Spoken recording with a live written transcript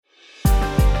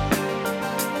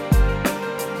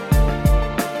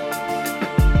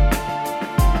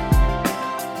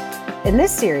In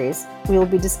this series, we will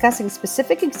be discussing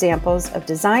specific examples of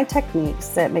design techniques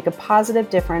that make a positive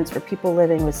difference for people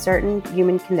living with certain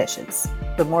human conditions.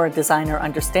 The more a designer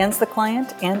understands the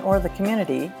client and/or the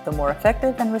community, the more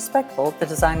effective and respectful the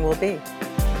design will be.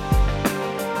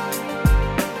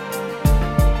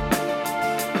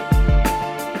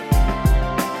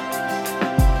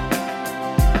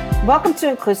 Welcome to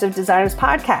Inclusive Designers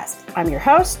Podcast. I'm your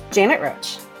host, Janet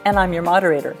Roach. And I'm your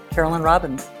moderator, Carolyn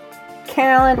Robbins.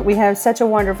 Carolyn, we have such a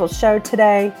wonderful show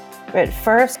today. But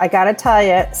first, I gotta tell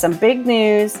you, some big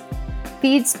news.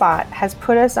 FeedSpot has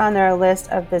put us on their list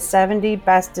of the 70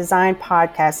 best design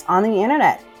podcasts on the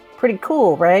internet. Pretty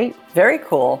cool, right? Very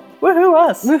cool. Woohoo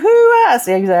us. Woohoo us,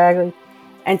 exactly.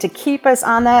 And to keep us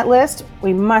on that list,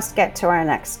 we must get to our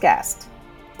next guest.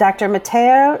 Dr.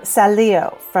 Matteo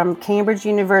Salio from Cambridge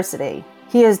University.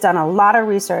 He has done a lot of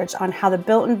research on how the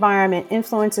built environment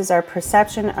influences our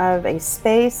perception of a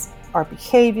space, our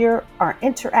behavior, our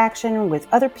interaction with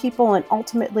other people, and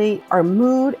ultimately our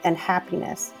mood and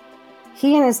happiness.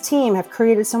 He and his team have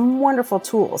created some wonderful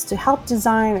tools to help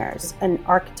designers and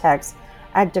architects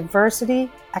add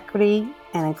diversity, equity,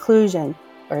 and inclusion,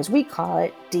 or as we call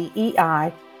it,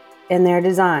 DEI, in their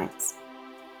designs.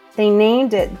 They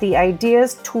named it the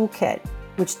Ideas Toolkit,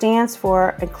 which stands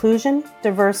for Inclusion,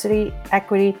 Diversity,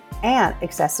 Equity, and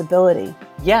Accessibility.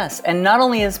 Yes, and not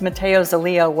only is Matteo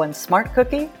Salio one smart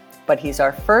cookie, but he's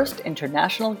our first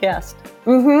international guest.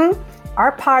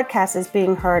 Our podcast is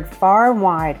being heard far and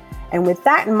wide, and with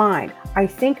that in mind, I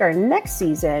think our next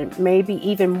season may be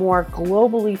even more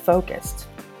globally focused.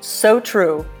 So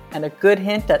true, and a good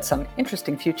hint at some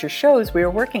interesting future shows we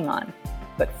are working on.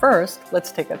 But first,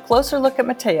 let's take a closer look at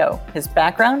Matteo, his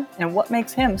background, and what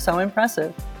makes him so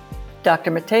impressive.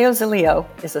 Dr. Matteo Salio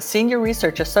is a senior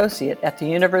research associate at the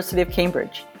University of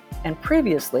Cambridge, and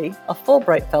previously a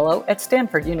Fulbright Fellow at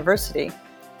Stanford University.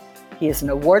 He is an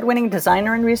award-winning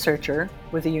designer and researcher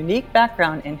with a unique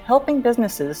background in helping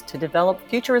businesses to develop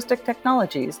futuristic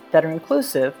technologies that are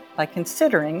inclusive by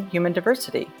considering human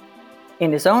diversity.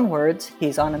 In his own words,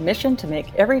 he's on a mission to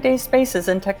make everyday spaces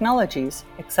and technologies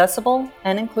accessible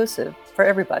and inclusive for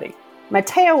everybody.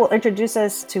 Matteo will introduce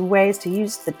us to ways to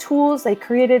use the tools they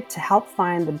created to help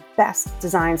find the best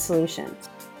design solutions.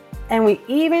 And we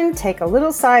even take a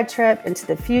little side trip into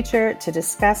the future to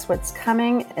discuss what's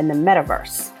coming in the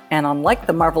metaverse. And unlike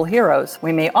the Marvel heroes,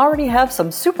 we may already have some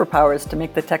superpowers to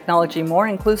make the technology more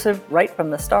inclusive right from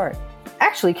the start.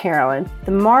 Actually, Carolyn,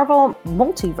 the Marvel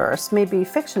multiverse may be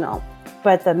fictional,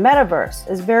 but the metaverse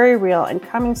is very real and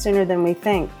coming sooner than we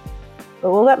think.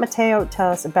 But we'll let Matteo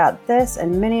tell us about this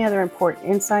and many other important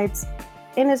insights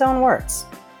in his own words.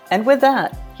 And with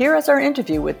that, here is our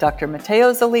interview with Dr.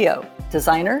 Matteo Salio,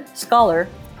 designer, scholar,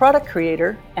 product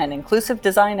creator, and inclusive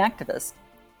design activist.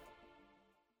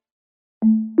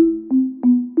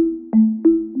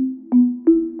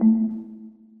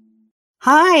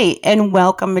 Hi, and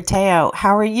welcome, Matteo.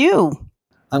 How are you?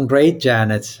 I'm great,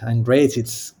 Janet. I'm great.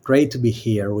 It's great to be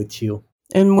here with you.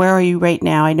 And where are you right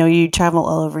now? I know you travel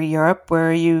all over Europe. Where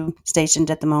are you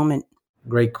stationed at the moment?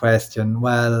 Great question.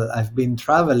 Well, I've been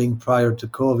traveling prior to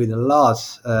COVID a lot.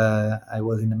 I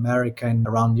was in America and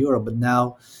around Europe, but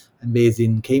now I'm based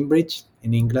in Cambridge,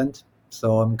 in England.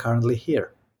 So I'm currently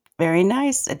here. Very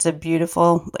nice. It's a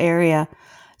beautiful area.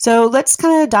 So let's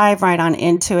kind of dive right on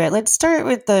into it. Let's start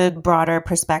with the broader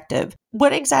perspective.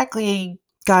 What exactly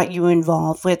got you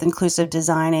involved with inclusive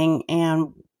designing,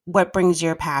 and what brings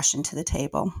your passion to the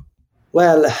table?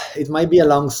 Well, it might be a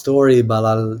long story, but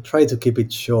I'll try to keep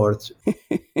it short.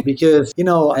 Because,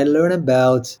 I learned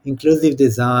about inclusive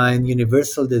design,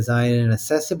 universal design, and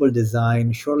accessible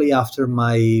design shortly after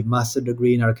my master's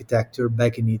degree in architecture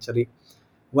back in Italy,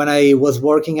 when I was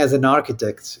working as an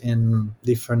architect in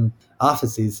different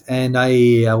offices, and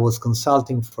I was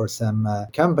consulting for some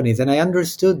companies, and I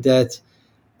understood that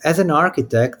as an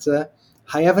architect,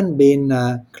 I haven't been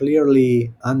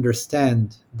clearly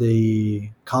understand the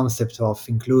concept of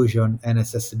inclusion and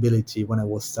accessibility when I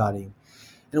was studying.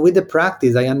 And with the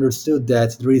practice, I understood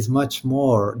that there is much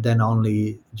more than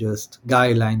only just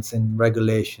guidelines and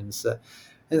regulations.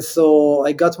 And so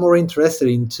I got more interested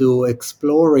into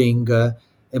exploring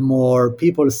a more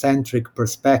people-centric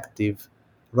perspective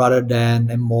rather than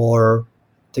a more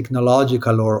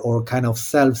technological or kind of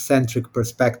self-centric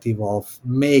perspective of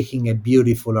making a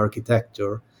beautiful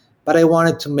architecture. But I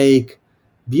wanted to make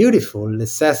beautiful,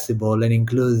 accessible, and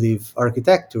inclusive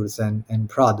architectures and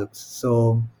products.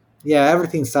 So yeah,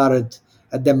 everything started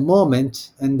at that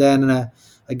moment. And then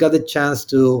I got the chance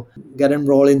to get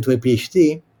enrolled into a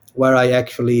PhD where I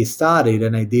actually studied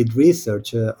and I did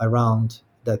research around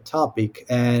that topic.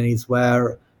 And it's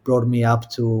where brought me up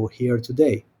to here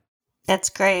today. That's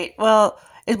great. Well,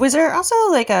 was there also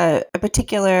like a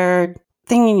particular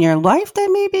thing in your life that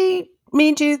maybe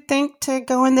made you think to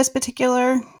go in this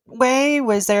particular way?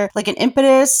 Was there like an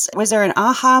impetus? Was there an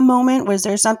aha moment? Was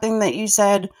there something that you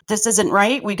said, this isn't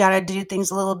right? We got to do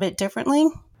things a little bit differently?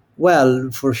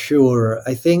 Well, for sure.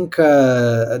 I think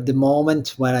at the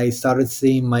moment when I started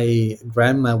seeing my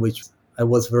grandma, which I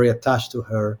was very attached to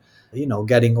her,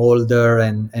 getting older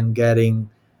and getting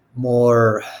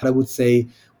more, I would say,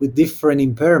 with different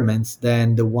impairments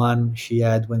than the one she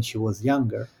had when she was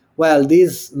younger. Well,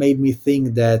 this made me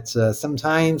think that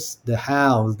sometimes the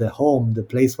house, the home, the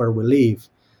place where we live,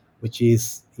 which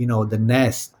is, the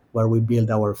nest where we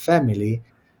build our family,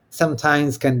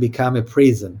 sometimes can become a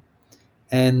prison,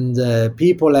 and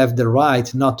people have the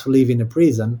right not to live in a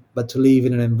prison but to live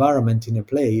in an environment, in a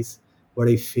place where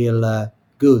they feel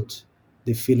good,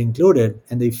 they feel included,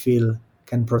 and they feel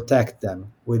can protect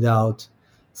them without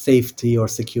safety or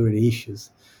security issues.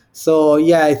 So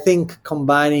yeah, I think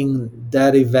combining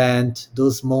that event,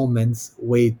 those moments,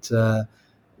 with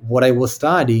what I was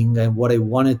studying and what I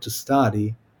wanted to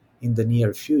study in the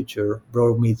near future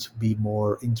brought me to be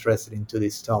more interested into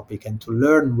this topic and to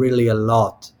learn really a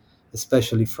lot,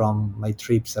 especially from my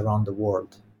trips around the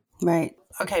world. Right.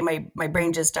 Okay, my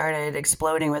brain just started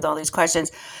exploding with all these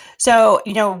questions. So,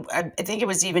 I think it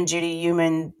was even Judy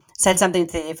Heumann said something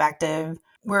to the effect of,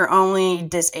 we're only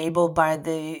disabled by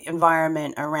the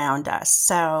environment around us.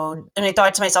 So, and I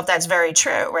thought to myself, that's very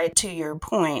true, right? To your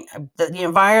point, the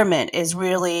environment is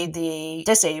really the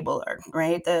disabler,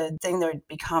 right? The thing that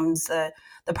becomes the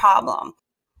problem.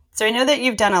 So I know that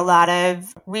you've done a lot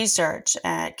of research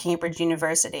at Cambridge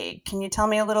University. Can you tell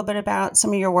me a little bit about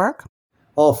some of your work?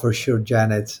 Oh, for sure,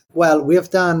 Janet. Well, we have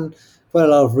done quite a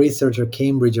lot of research at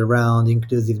Cambridge around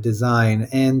inclusive design,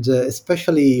 and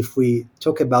especially if we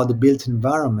talk about the built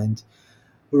environment,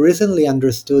 we recently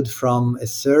understood from a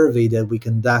survey that we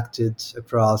conducted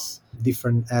across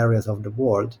different areas of the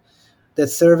world that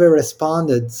survey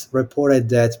respondents reported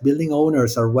that building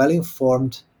owners are well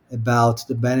informed about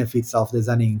the benefits of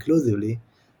designing inclusively,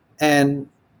 and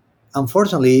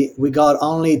unfortunately, we got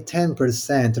only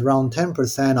 10%, around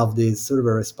 10% of the survey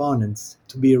respondents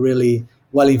to be really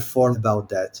well informed about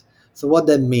that. So, what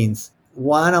that means,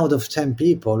 1 out of 10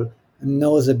 people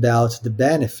knows about the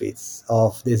benefits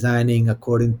of designing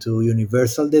according to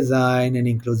universal design and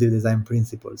inclusive design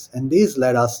principles. And this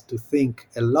led us to think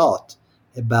a lot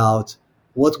about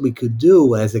what we could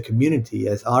do as a community,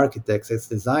 as architects, as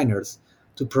designers,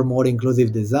 to promote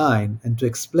inclusive design and to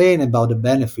explain about the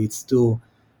benefits to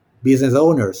business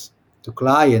owners, to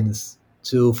clients,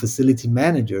 to facility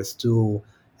managers, to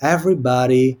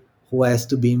everybody who has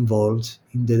to be involved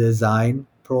in the design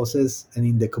process and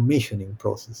in the commissioning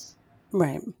process.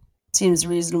 Right. Seems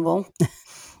reasonable.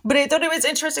 But I thought it was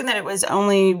interesting that it was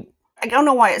only, I don't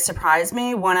know why it surprised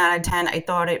me, 1 out of 10. I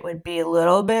thought it would be a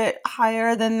little bit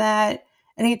higher than that.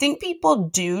 And I think people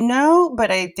do know, but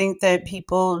I think that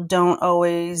people don't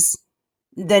always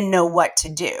then know what to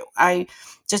do. I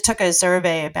just took a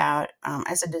survey about,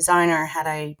 as a designer, had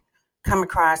I come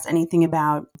across anything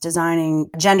about designing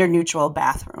gender neutral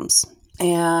bathrooms.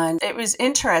 And it was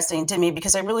interesting to me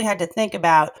because I really had to think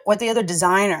about what the other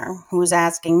designer who was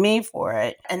asking me for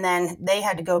it. And then they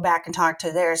had to go back and talk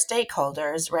to their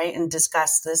stakeholders, right, and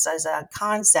discuss this as a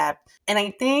concept. And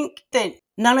I think that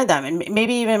none of them, and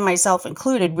maybe even myself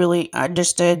included, really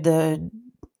understood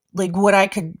what I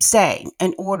could say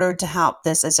in order to help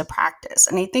this as a practice.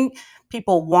 And I think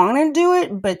people want to do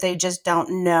it, but they just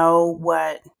don't know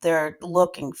what they're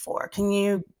looking for. Can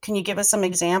you give us some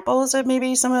examples of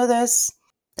maybe some of this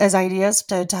as ideas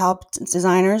to help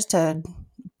designers to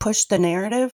push the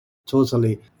narrative?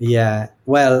 Totally. Yeah.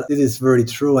 Well, it is very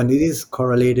true. And it is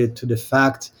correlated to the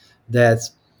fact that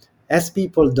as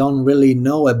people don't really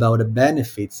know about the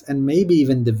benefits and maybe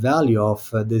even the value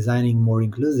of designing more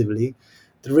inclusively,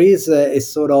 there is a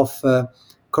sort of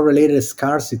correlated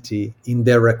scarcity in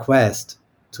their request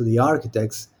to the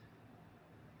architects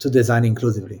to design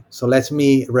inclusively. So let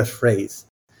me rephrase.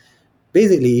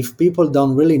 Basically, if people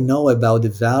don't really know about the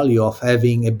value of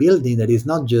having a building that is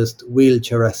not just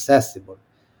wheelchair accessible,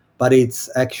 but it's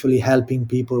actually helping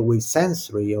people with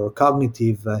sensory or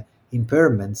cognitive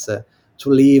impairments to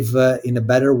live in a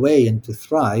better way and to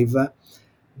thrive,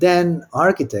 then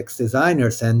architects,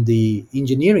 designers, and the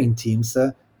engineering teams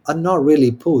are not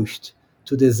really pushed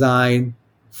to design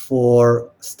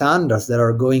for standards that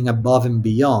are going above and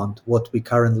beyond what we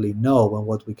currently know and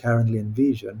what we currently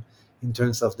envision in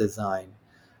terms of design.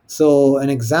 So, an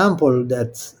example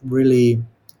that's really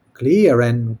clear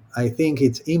and I think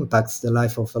it impacts the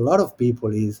life of a lot of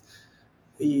people is,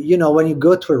 when you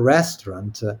go to a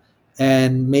restaurant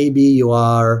and maybe you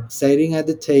are sitting at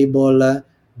the table,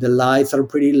 the lights are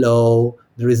pretty low,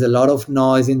 there is a lot of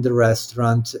noise in the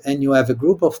restaurant, and you have a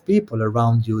group of people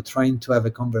around you trying to have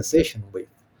a conversation with.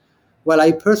 Well,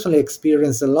 I personally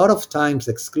experienced a lot of times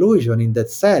exclusion in that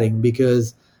setting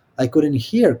because I couldn't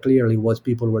hear clearly what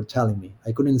people were telling me.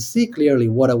 I couldn't see clearly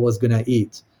what I was going to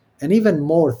eat. And even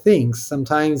more things,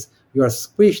 sometimes you are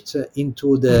squished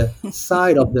into the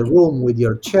side of the room with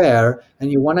your chair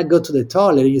and you want to go to the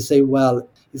toilet and you say, well,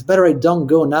 it's better I don't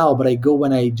go now, but I go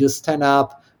when I just stand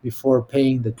up before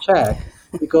paying the check.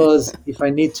 Because if I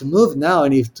need to move now, I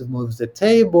need to move the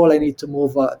table, I need to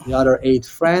move the other 8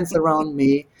 friends around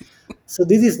me. So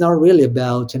this is not really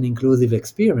about an inclusive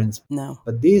experience, No.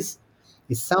 but this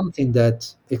is something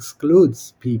that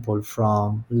excludes people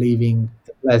from living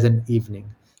a pleasant evening.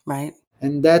 Right.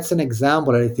 And that's an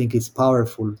example that I think is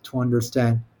powerful to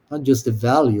understand not just the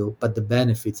value, but the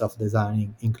benefits of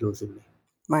designing inclusively.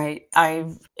 Right.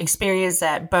 I've experienced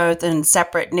that both in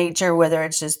separate nature, whether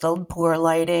it's just the poor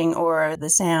lighting or the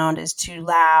sound is too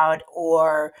loud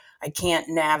or I can't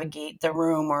navigate the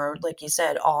room or, like you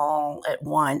said, all at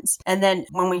once. And then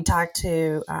when we talked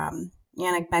to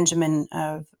Yannick Benjamin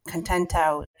of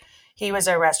Contento, he was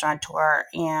a restaurateur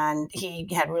and he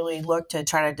had really looked to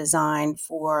try to design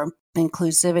for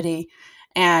inclusivity.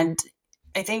 And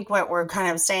I think what we're kind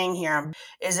of saying here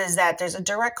is that there's a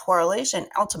direct correlation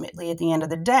ultimately at the end of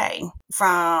the day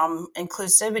from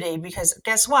inclusivity, because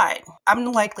guess what?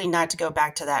 I'm likely not to go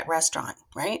back to that restaurant,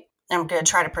 right? I'm going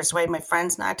to try to persuade my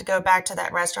friends not to go back to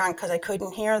that restaurant because I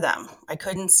couldn't hear them. I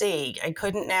couldn't see. I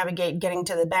couldn't navigate getting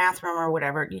to the bathroom or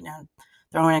whatever,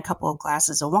 throwing a couple of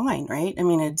glasses of wine, right? I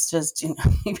mean, it's just,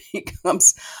 it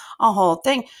becomes a whole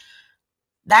thing.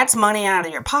 That's money out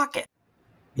of your pocket.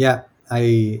 Yeah,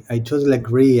 I totally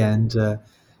agree, and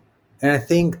I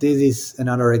think this is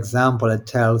another example that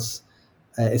tells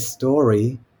a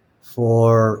story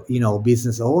for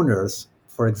business owners.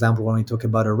 For example, when we talk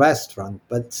about a restaurant,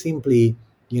 but simply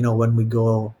when we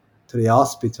go to the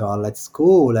hospital, at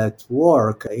school, at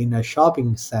work, in a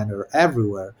shopping center,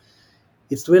 everywhere,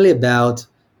 it's really about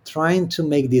trying to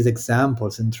make these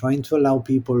examples and trying to allow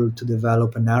people to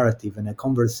develop a narrative and a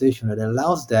conversation that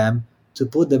allows them to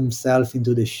put themselves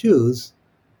into the shoes,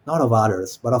 not of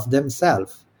others, but of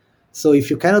themselves. So if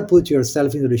you cannot put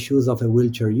yourself into the shoes of a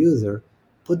wheelchair user,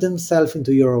 put themselves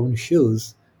into your own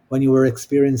shoes when you were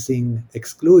experiencing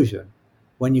exclusion,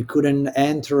 when you couldn't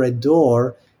enter a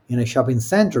door in a shopping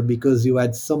center because you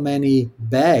had so many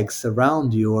bags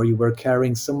around you, or you were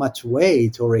carrying so much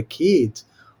weight, or a kid,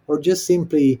 or just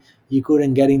simply you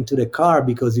couldn't get into the car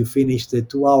because you finished a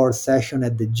 2 hour session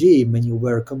at the gym and you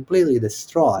were completely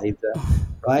destroyed,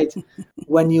 right?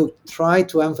 When you try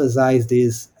to emphasize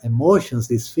these emotions,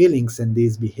 these feelings, and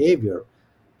this behavior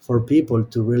for people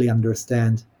to really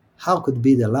understand how could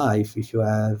be the life if you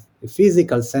have a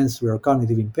physical, sensory, or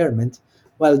cognitive impairment,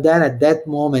 well, then at that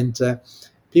moment,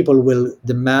 people will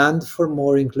demand for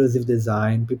more inclusive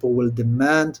design, people will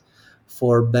demand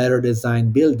for better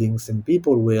designed buildings, and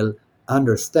people will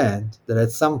understand that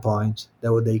at some point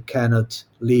that they cannot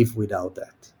live without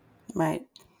that. Right.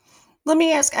 I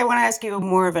want to ask you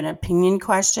more of an opinion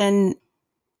question.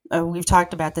 We've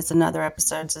talked about this in other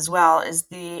episodes as well, is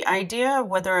the idea of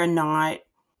whether or not,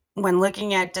 when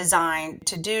looking at design,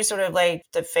 to do sort of like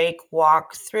the fake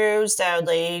walkthrough, so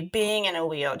like being in a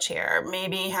wheelchair,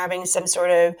 maybe having some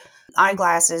sort of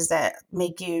eyeglasses that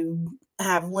make you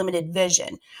have limited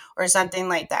vision or something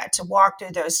like that, to walk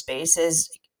through those spaces.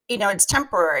 It's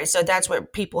temporary. So that's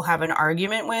what people have an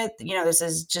argument with. This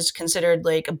is just considered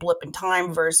like a blip in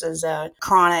time versus a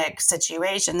chronic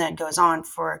situation that goes on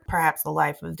for perhaps the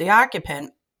life of the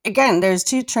occupant. Again, there's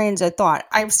two trains of thought.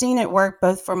 I've seen it work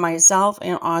both for myself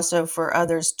and also for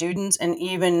other students and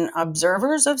even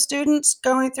observers of students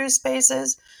going through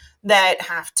spaces that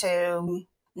have to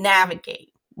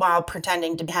navigate while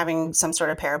pretending to be having some sort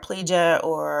of paraplegia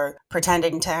or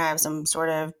pretending to have some sort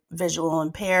of visual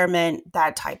impairment,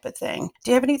 that type of thing.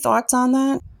 Do you have any thoughts on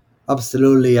that?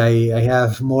 Absolutely. I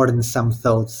have more than some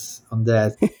thoughts on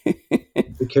that.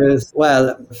 Because,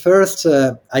 well, first,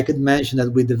 I could mention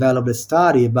that we developed a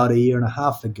study about a year and a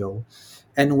half ago,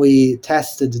 and we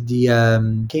tested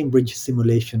the Cambridge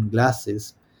simulation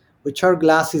glasses, which are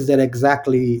glasses that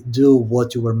exactly do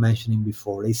what you were mentioning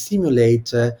before. They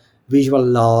simulate visual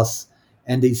loss,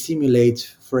 and they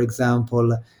simulate, for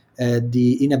example,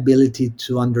 the inability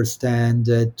to understand,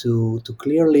 to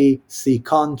clearly see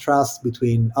contrast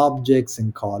between objects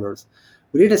and colors.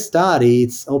 We did a study,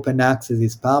 it's open access,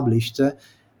 it's published,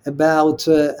 about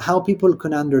how people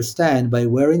can understand by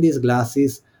wearing these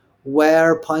glasses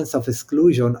where points of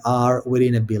exclusion are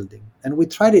within a building. And we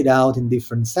tried it out in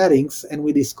different settings, and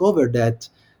we discovered that,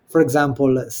 for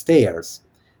example, stairs.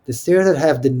 The stairs that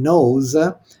have the nose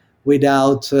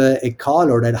without a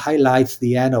color that highlights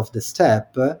the end of the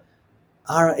step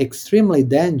are extremely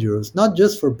dangerous, not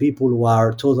just for people who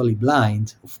are totally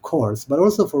blind, of course, but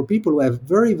also for people who have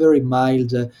very, very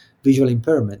mild visual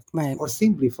impairment, Right. or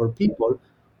simply for people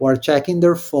who are checking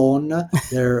their phone,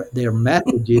 their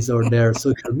messages or their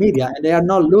social media, and they are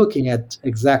not looking at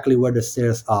exactly where the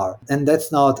stairs are. And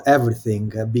that's not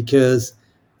everything, because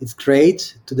it's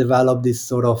great to develop this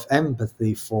sort of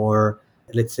empathy for,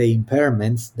 let's say,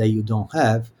 impairments that you don't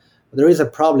have. But there is a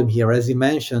problem here, as you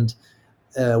mentioned.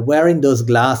 Wearing those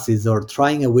glasses or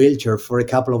trying a wheelchair for a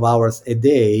couple of hours a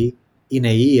day in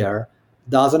a year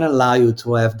doesn't allow you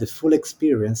to have the full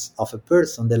experience of a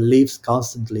person that lives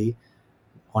constantly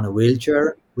on a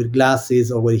wheelchair with glasses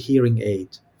or with hearing aid,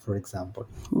 for example.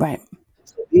 Right.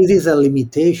 So this is a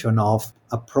limitation of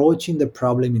approaching the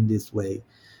problem in this way,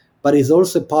 but it's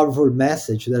also a powerful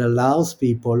message that allows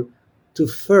people to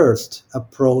first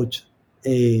approach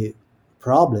a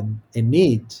problem, a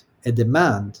need, a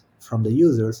demand from the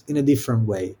users in a different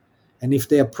way. And if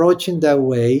they approach in that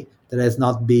way, that has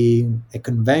not been a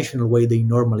conventional way they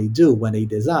normally do when they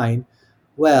design,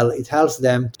 well, it helps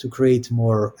them to create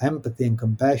more empathy and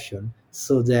compassion.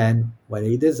 So then when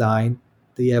they design,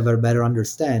 they have a better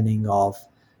understanding of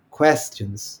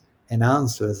questions and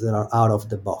answers that are out of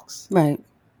the box. Right.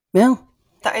 Yeah.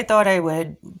 I thought I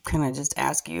would kind of just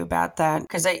ask you about that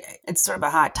because it's sort of a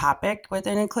hot topic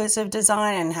within inclusive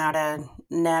design and how to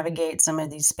navigate some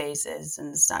of these spaces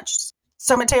and such.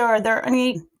 So, Matteo, are there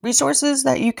any resources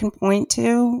that you can point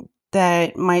to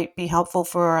that might be helpful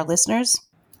for our listeners?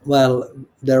 Well,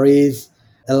 there is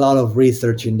a lot of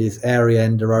research in this area,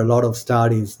 and there are a lot of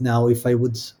studies. Now, if I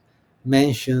would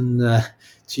mention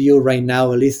to you right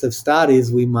now a list of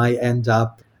studies, we might end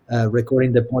up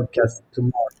recording the podcast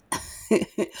tomorrow.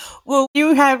 Well,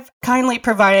 you have kindly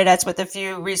provided us with a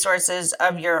few resources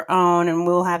of your own, and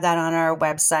we'll have that on our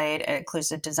website at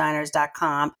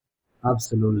inclusivedesigners.com.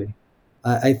 Absolutely.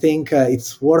 I think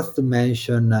it's worth to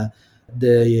mention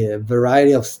the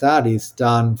variety of studies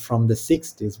done from the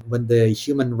 60s when the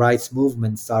human rights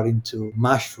movement started to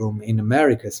mushroom in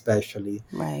America, especially.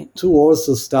 Right. To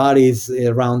also studies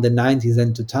around the 90s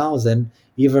and 2000,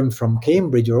 even from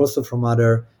Cambridge or also from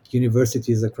other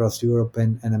universities across Europe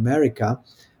and America,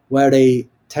 where they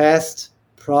test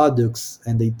products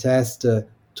and they test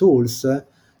tools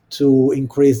to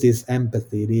increase this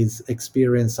empathy, this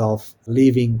experience of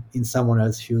living in someone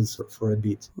else's shoes for a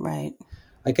bit. Right.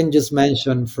 I can just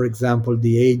mention, for example,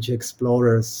 the Age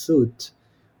Explorer suit,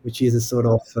 which is a sort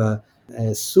of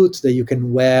a suit that you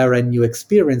can wear and you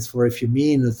experience for a few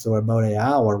minutes or about an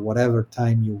hour, whatever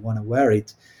time you want to wear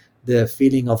it, the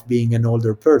feeling of being an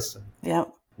older person. Yeah.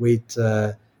 With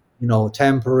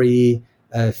temporary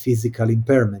physical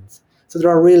impairments. So there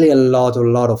are really a lot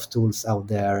of tools out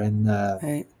there, and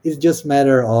Right. it's just a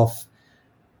matter of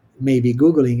maybe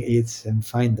Googling it and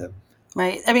find them.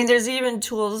 Right. I mean, there's even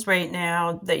tools right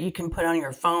now that you can put on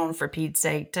your phone, for Pete's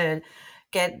sake, to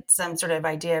get some sort of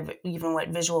idea of even what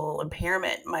visual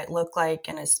impairment might look like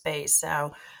in a space.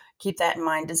 So keep that in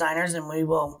mind, designers, and we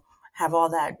will have all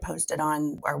that posted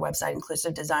on our website,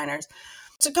 Inclusive Designers.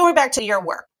 So going back to your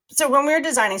work. So when we're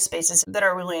designing spaces that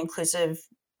are really inclusive,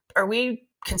 are we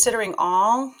considering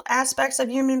all aspects of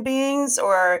human beings,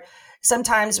 or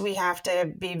sometimes we have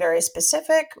to be very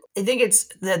specific? I think it's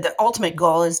the ultimate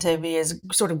goal is to be as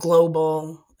sort of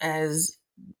global, as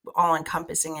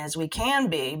all-encompassing as we can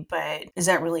be, but is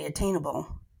that really attainable?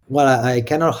 Well, I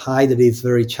cannot hide that it's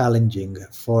very challenging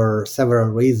for several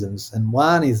reasons. And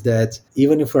one is that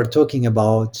even if we're talking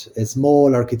about a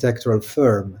small architectural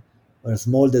firm, or a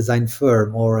small design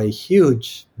firm, or a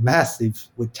huge, massive,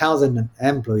 with 1,000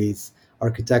 employees,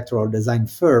 architectural design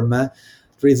firm, there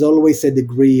is always a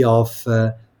degree of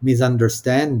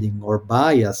misunderstanding or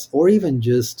bias, or even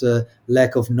just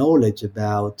lack of knowledge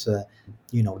about,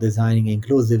 designing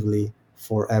inclusively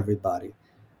for everybody.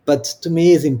 But to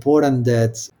me, it's important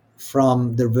that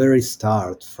from the very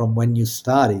start, from when you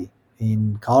study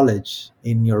in college,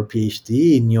 in your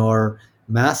PhD, in your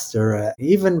master,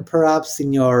 even perhaps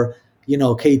in your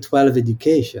K-12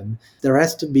 education, there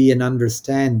has to be an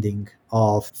understanding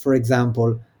of, for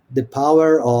example, the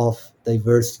power of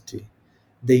diversity,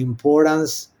 the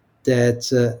importance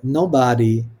that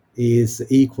nobody is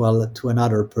equal to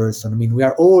another person. I mean, we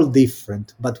are all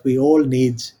different, but we all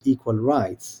need equal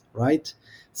rights, right?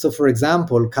 So, for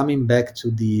example, coming back to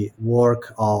the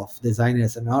work of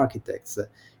designers and architects,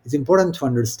 it's important to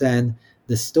understand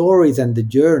the stories and the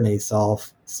journeys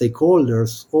of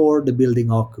stakeholders or the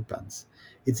building occupants.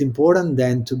 it's important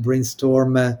then to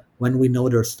brainstorm when we know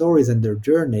their stories and their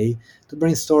journey, to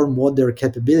brainstorm what their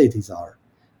capabilities are.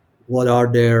 What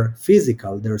are their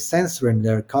physical, their sensory, and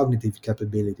their cognitive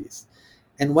capabilities?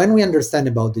 And when we understand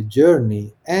about the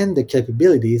journey and the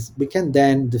capabilities, we can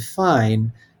then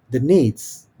define the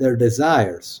needs, their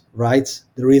desires, right?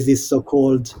 There is this so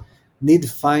called need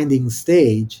finding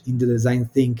stage in the design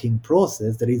thinking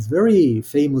process that is very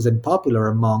famous and popular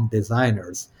among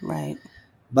designers. Right.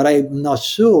 But I'm not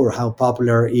sure how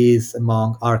popular it is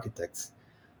among architects.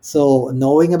 So,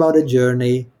 knowing about the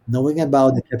journey, knowing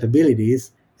about the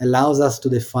capabilities allows us to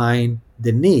define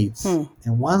the needs.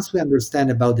 And once we understand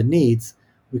about the needs,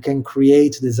 we can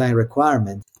create design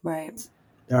requirements. Right.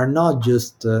 They are not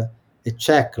just a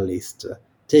checklist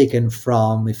taken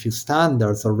from a few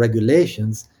standards or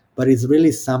regulations, but it's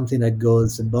really something that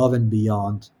goes above and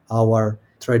beyond our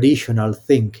traditional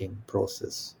thinking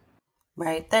process.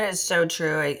 Right. That is so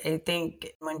true. I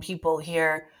think when people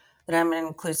hear that I'm an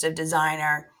inclusive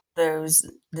designer, those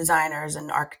designers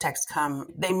and architects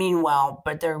they mean well,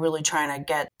 but they're really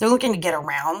they're looking to get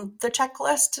around the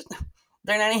checklist.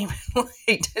 They're not even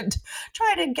like to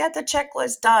try to get the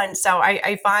checklist done. So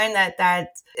I find that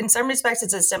in some respects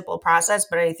it's a simple process,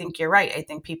 but I think you're right. I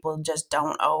think people just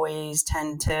don't always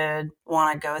tend to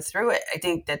want to go through it. I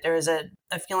think that there's a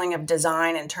feeling of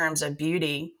design in terms of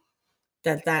beauty,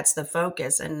 that's the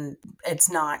focus, and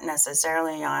it's not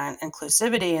necessarily on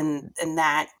inclusivity, and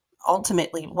that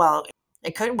ultimately, well,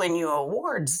 it could win you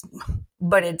awards,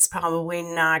 but it's probably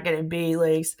not going to be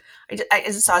like, I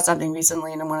just saw something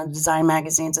recently in one of the design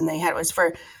magazines, and it was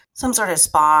for some sort of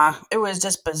spa. It was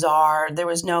just bizarre. There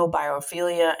was no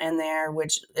biophilia in there,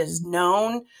 which is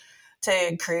known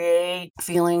to create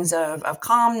feelings of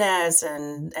calmness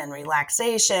and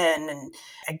relaxation. And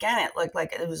again, it looked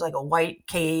like it was like a white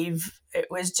cave. It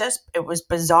was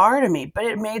bizarre to me, but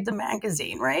it made the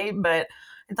magazine, right? But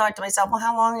I thought to myself, well,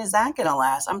 how long is that going to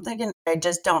last? I'm thinking, I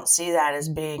just don't see that as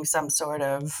being some sort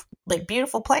of like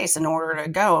beautiful place in order to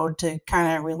go to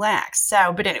kind of relax.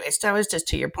 So, but anyways, that was just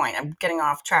to your point. I'm getting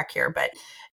off track here, but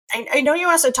I know you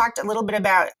also talked a little bit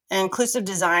about an inclusive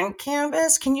design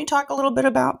canvas. Can you talk a little bit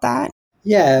about that?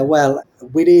 Yeah, well,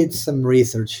 we did some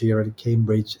research here at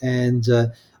Cambridge, and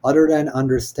other than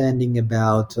understanding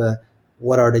about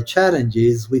what are the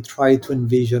challenges, we try to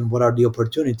envision what are the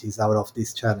opportunities out of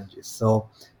these challenges. So,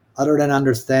 other than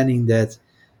understanding that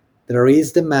there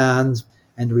is demand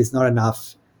and there is not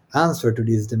enough answer to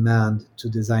this demand to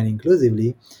design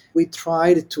inclusively, we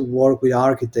tried to work with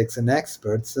architects and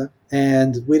experts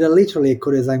and with literally a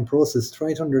co-design process,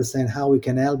 try to understand how we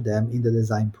can help them in the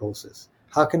design process.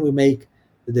 How can we make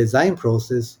the design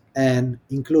process an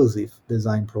inclusive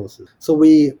design process? So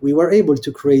we were able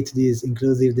to create this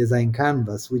inclusive design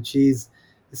canvas, which is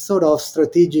a sort of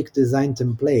strategic design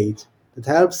template that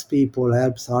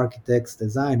helps architects,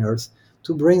 designers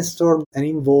to brainstorm and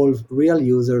involve real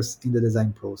users in the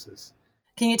design process.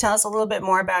 Can you tell us a little bit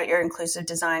more about your inclusive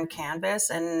design canvas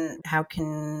and how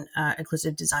can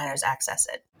inclusive designers access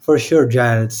it? For sure,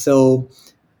 Janet. So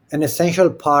an essential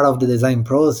part of the design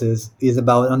process is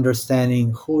about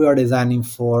understanding who we are designing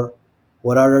for,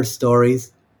 what are their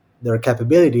stories, their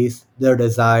capabilities, their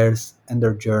desires, and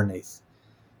their journeys.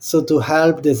 So to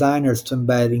help designers to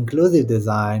embed inclusive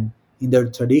design in their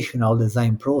traditional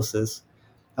design process,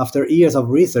 after years of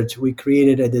research, we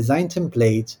created a design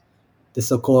template, the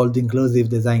so-called inclusive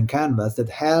design canvas, that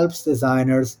helps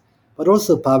designers, but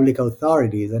also public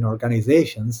authorities and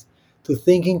organizations, to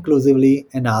think inclusively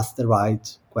and ask the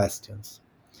right questions.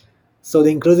 So the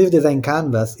inclusive design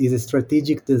canvas is a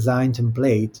strategic design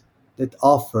template that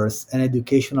offers an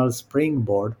educational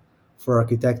springboard for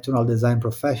architectural design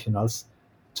professionals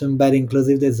to embed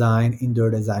inclusive design in their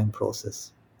design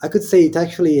process. I could say it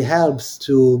actually helps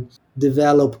to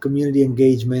develop community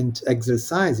engagement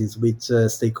exercises with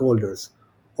stakeholders.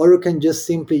 Or you can just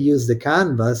simply use the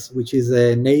canvas, which is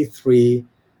an A3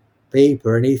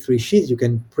 paper, an A3 sheet. You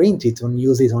can print it and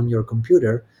use it on your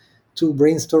computer to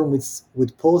brainstorm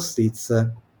with post-its.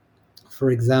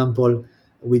 For example,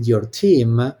 with your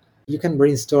team, you can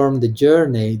brainstorm the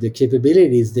journey, the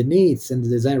capabilities, the needs, and the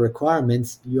design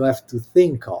requirements you have to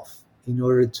think of in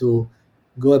order to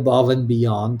go above and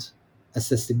beyond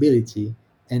accessibility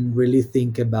and really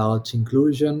think about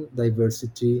inclusion,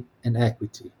 diversity, and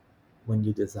equity when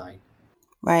you design.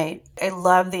 Right. I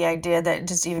love the idea that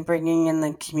just even bringing in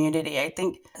the community. I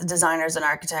think designers and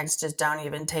architects just don't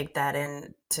even take that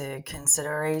into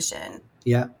consideration.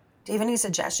 Yeah. Do you have any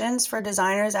suggestions for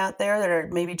designers out there that are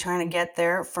maybe trying to get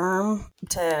their firm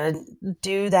to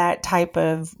do that type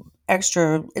of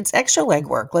it's extra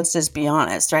legwork. Let's just be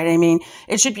honest, right? I mean,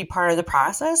 it should be part of the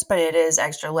process, but it is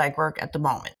extra legwork at the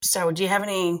moment. So do you have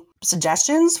any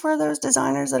suggestions for those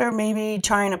designers that are maybe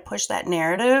trying to push that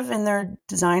narrative in their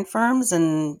design firms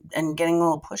and getting a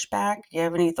little pushback? Do you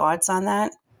have any thoughts on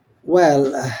that?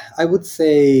 Well, I would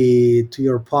say to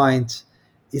your point,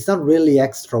 it's not really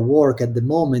extra work at the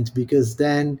moment because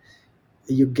then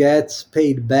you get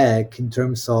paid back in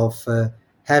terms of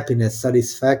happiness,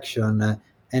 satisfaction,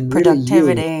 and really use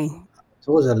Productivity.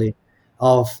 totally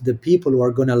of the people who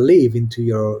are going to live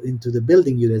into the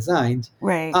building you designed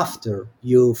Right. after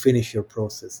you finish your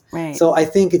process. Right. So I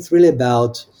think it's really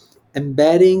about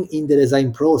embedding in the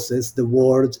design process the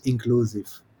word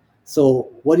inclusive. So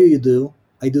what do you do?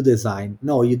 I do design.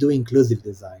 No, you do inclusive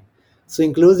design. So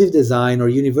inclusive design or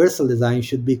universal design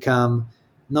should become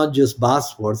not just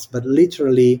buzzwords, but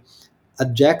literally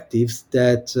adjectives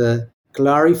that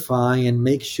clarify and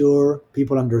make sure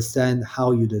people understand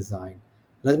how you design.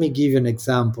 Let me give you an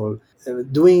example.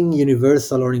 Doing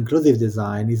universal or inclusive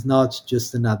design is not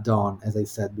just an add-on, as I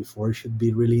said before. It should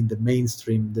be really in the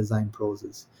mainstream design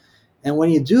process. And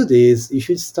when you do this, you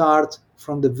should start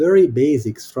from the very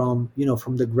basics, from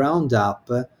the ground up,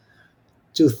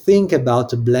 to think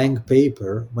about a blank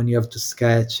paper when you have to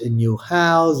sketch a new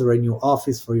house or a new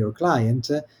office for your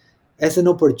client as an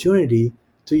opportunity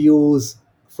to use,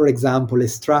 for example, a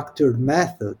structured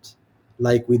method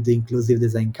like with the Inclusive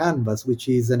Design Canvas, which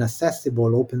is an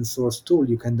accessible open source tool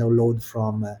you can download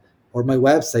from or my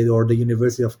website or the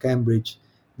University of Cambridge,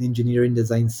 the Engineering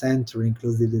Design Center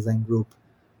Inclusive Design Group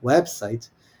website.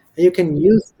 And you can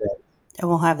use that. And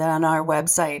we'll have that on our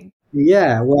website.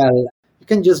 Yeah, well, you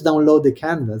can just download the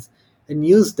canvas and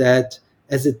use that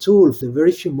as a tool for the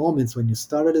very few moments when you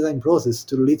start a design process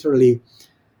to literally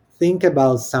think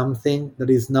about something that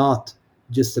is not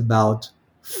just about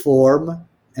form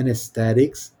and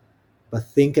aesthetics, but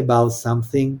think about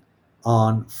something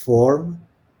on form,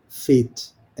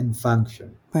 fit, and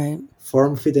function. Right.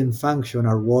 Form, fit, and function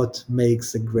are what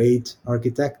makes a great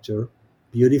architecture,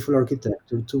 beautiful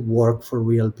architecture, to work for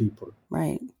real people.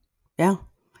 Right. Yeah.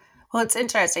 Well, it's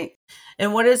interesting.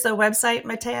 And what is the website,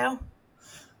 Matteo?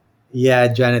 Yeah,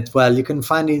 Janet. Well, you can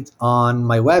find it on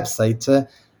my website,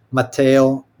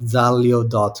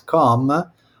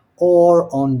 matteozallio.com,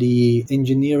 or on the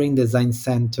Engineering Design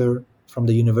Center from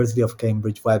the University of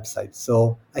Cambridge website.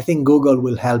 So I think Google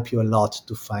will help you a lot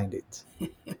to find it.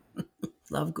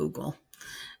 Love Google.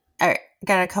 All right.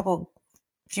 Got a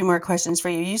few more questions for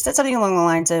you. You said something along the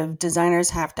lines of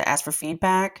designers have to ask for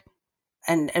feedback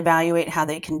and evaluate how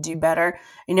they can do better.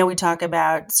 I know we talk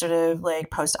about sort of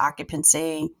like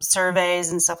post-occupancy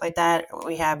surveys and stuff like that.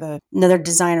 We have another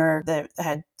designer that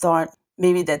had thought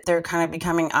maybe that they're kind of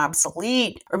becoming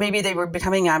obsolete, or maybe they were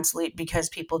becoming obsolete because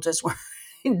people just weren't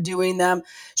doing them.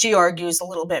 She argues a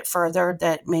little bit further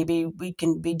that maybe we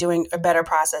can be doing a better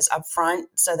process up front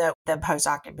so that the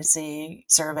post-occupancy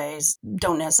surveys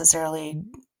don't have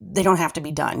to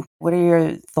be done. What are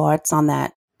your thoughts on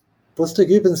that?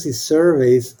 Post-occupancy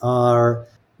surveys are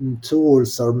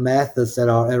tools or methods that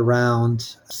are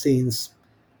around since,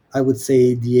 I would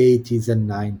say, the 80s and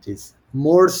 90s.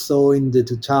 More so in the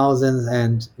 2000s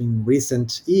and in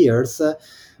recent years,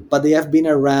 but they have been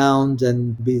around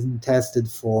and been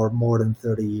tested for more than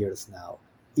 30 years now.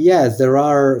 Yes, there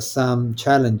are some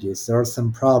challenges, there are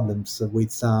some problems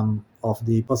with some of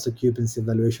the post-occupancy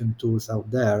evaluation tools out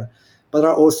there, but there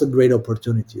are also great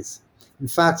opportunities. In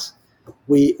fact,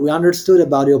 we understood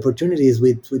about the opportunities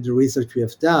with the research we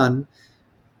have done,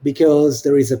 because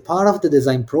there is a part of the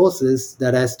design process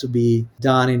that has to be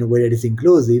done in a way that is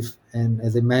inclusive. And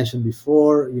as I mentioned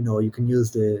before, you can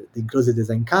use the Inclusive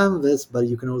Design Canvas, but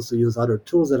you can also use other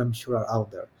tools that I'm sure are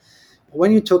out there.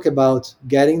 When you talk about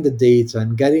getting the data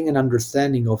and getting an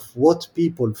understanding of what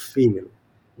people feel,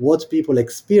 what people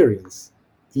experience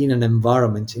in an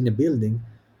environment, in a building,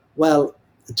 well,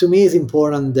 to me it's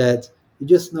important that you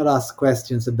just not ask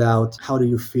questions about how do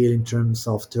you feel in terms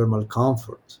of thermal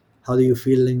comfort, how do you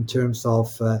feel in terms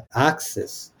of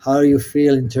access, how do you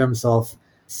feel in terms of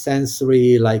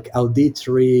sensory, like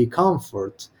auditory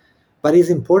comfort. But it's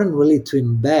important really to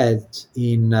embed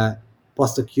in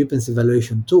post-occupancy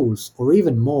evaluation tools, or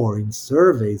even more in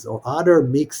surveys or other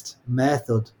mixed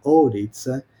method audits,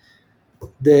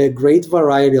 the great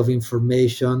variety of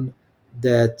information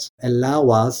that allow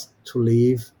us to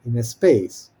live in a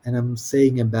space. And I'm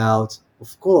saying about,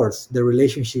 of course, the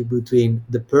relationship between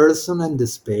the person and the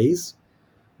space,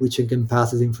 which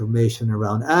encompasses information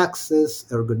around access,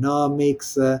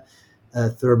 ergonomics,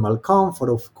 thermal comfort,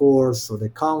 of course, so the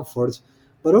comfort,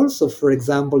 but also, for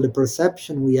example, the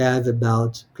perception we have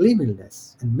about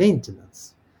cleanliness and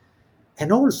maintenance.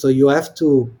 And also, you have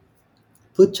to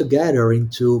put together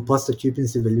into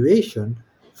post-occupancy evaluation,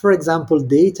 for example,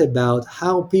 data about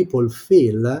how people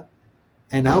feel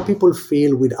and how people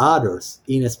feel with others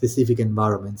in a specific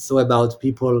environment. So about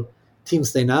people,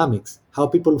 teams dynamics, how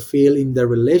people feel in their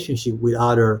relationship with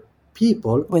other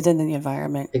people. Within the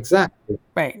environment. Exactly.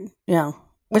 Right. Yeah.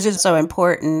 Which is so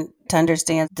important to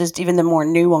understand just even the more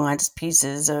nuanced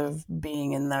pieces of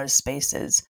being in those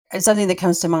spaces. It's something that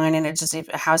comes to mind, and it's just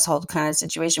a household kind of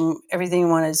situation. Everything you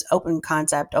want is open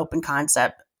concept, open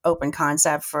concept, open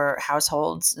concept for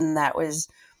households. And that was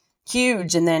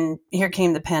huge. And then here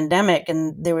came the pandemic,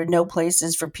 and there were no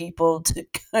places for people to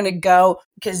kind of go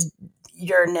because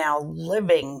you're now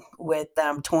living with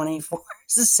them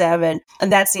 24/7.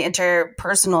 And that's the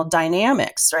interpersonal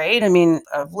dynamics, right? I mean,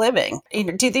 of living.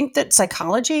 Do you think that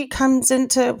psychology comes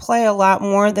into play a lot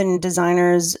more than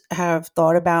designers have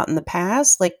thought about in the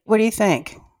past? Like, what do you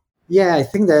think? Yeah, I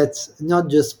think that's not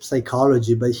just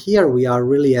psychology, but here we are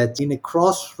really at in a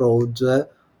crossroad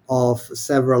of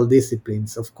several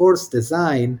disciplines. Of course,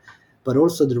 design, but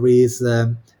also there is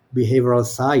behavioral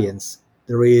science,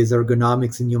 there is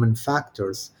ergonomics and human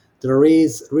factors. There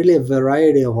is really a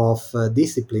variety of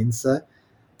disciplines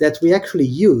that we actually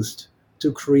used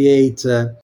to create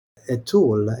a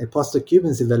tool, a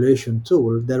post-occupancy evaluation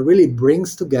tool that really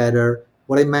brings together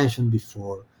what I mentioned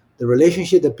before, the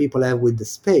relationship that people have with the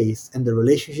space and the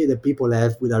relationship that people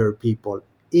have with other people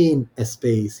in a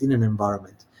space, in an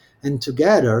environment. And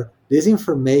together, this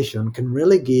information can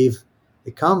really give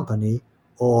a company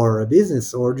or a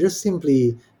business or just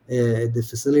simply the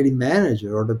facility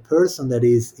manager or the person that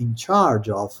is in charge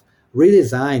of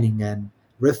redesigning and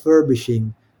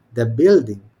refurbishing that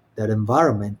building, that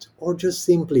environment, or just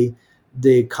simply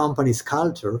the company's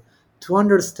culture to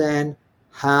understand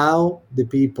how the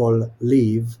people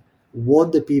live,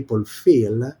 what the people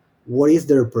feel, what is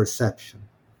their perception.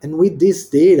 And with this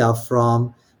data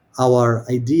from our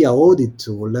idea audit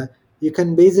tool, you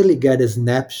can basically get a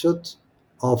snapshot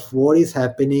of what is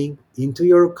happening into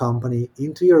your company,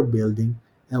 into your building,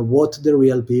 and what the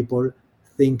real people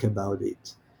think about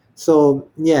it. So,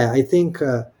 yeah, I think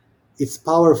it's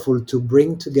powerful to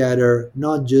bring together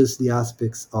not just the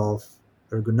aspects of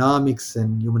ergonomics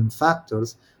and human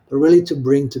factors, but really to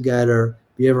bring together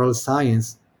behavioral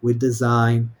science with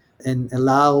design and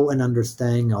allow an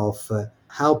understanding of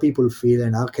how people feel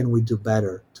and how can we do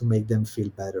better to make them feel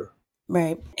better.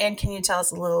 Right. And can you tell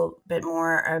us a little bit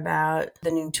more about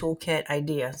the new toolkit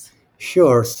ideas?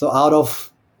 Sure. So out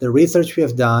of the research we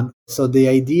have done, so the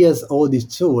Ideas Audit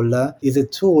tool is a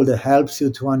tool that helps you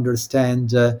to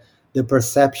understand the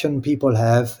perception people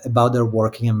have about their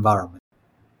working environment.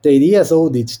 The Ideas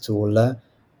Audit tool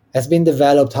has been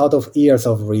developed out of years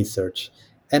of research,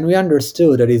 and we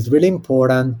understood that it's really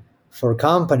important for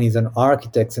companies and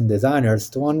architects and designers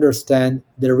to understand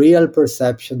the real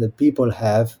perception that people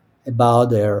have about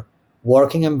their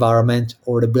working environment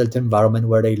or the built environment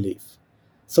where they live.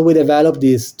 So we developed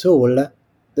this tool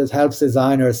that helps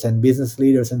designers and business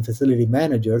leaders and facility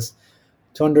managers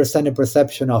to understand the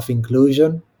perception of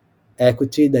inclusion,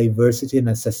 equity, diversity, and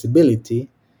accessibility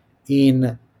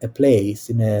in a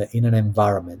place, in an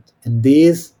environment. And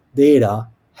these data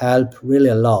help really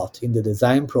a lot in the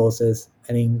design process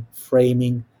and in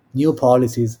framing new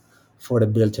policies for the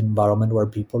built environment where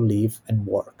people live and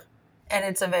work. And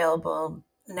it's available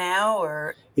now,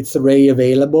 or? It's already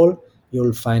available.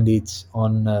 You'll find it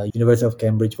on University of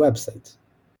Cambridge website.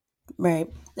 Right.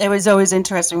 It was always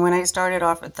interesting when I started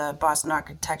off at the Boston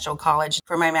Architectural College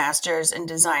for my master's in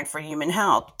design for human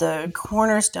health. The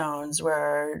cornerstones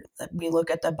were we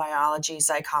look at the biology,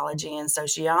 psychology, and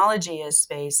sociology as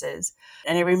spaces.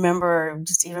 And I remember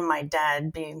just even my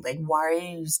dad being like, "Why are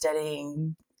you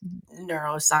studying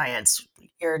neuroscience?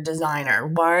 You're a designer.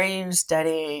 Why are you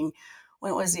studying,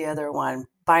 what was the other one?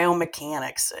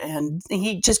 Biomechanics?" And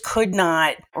he just could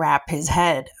not wrap his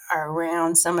head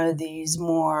around some of these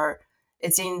more,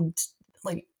 it seemed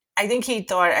like, I think he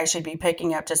thought I should be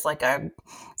picking up just like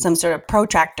some sort of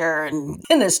protractor and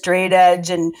a straight edge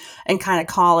and kind of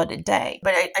call it a day.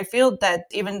 But I feel that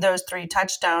even those three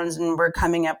touchdowns, and we're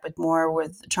coming up with more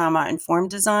with trauma-informed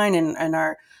design and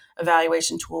our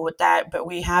evaluation tool with that, but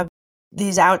we have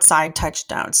these outside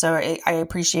touchdowns. So I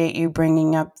appreciate you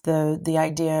bringing up the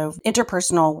idea of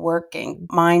interpersonal working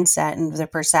mindset and the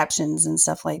perceptions and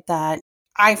stuff like that.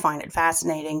 I find it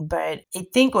fascinating, but I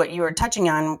think what you were touching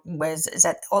on is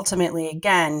that ultimately,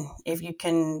 again, if you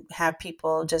can have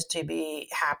people just to be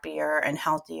happier and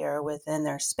healthier within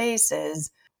their spaces,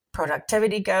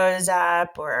 productivity goes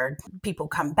up, or people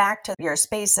come back to your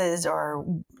spaces or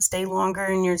stay longer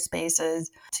in your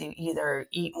spaces to either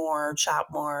eat more, shop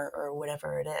more, or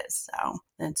whatever it is. So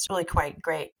it's really quite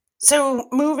great. So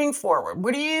moving forward,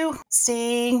 what do you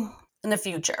see in the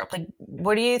future? Like,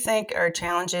 what do you think our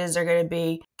challenges are going to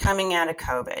be coming out of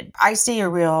COVID? I see a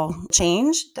real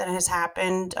change that has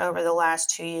happened over the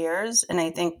last 2 years. And I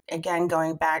think, again,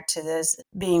 going back to this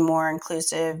being more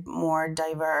inclusive, more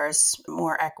diverse,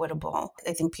 more equitable,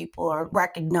 I think people are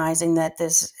recognizing that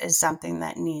this is something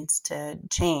that needs to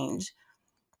change.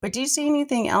 But do you see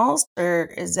anything else, or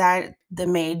is that the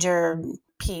major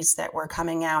piece that we're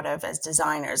coming out of as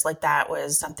designers? Like, that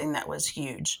was something that was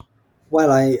huge. Well,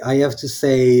 I have to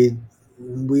say,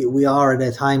 we are at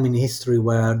a time in history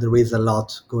where there is a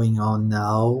lot going on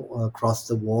now across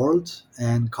the world,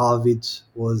 and COVID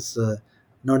was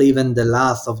not even the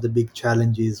last of the big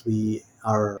challenges we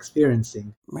are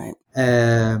experiencing. Right.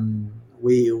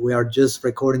 We are just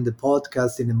recording the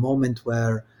podcast in a moment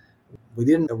where we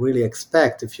didn't really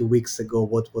expect a few weeks ago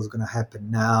what was going to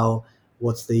happen now,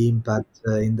 what's the impact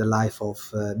in the life of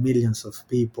millions of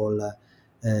people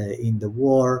in the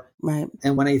war. Right.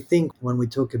 And when we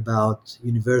talk about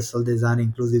universal design,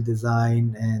 inclusive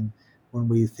design, and when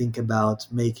we think about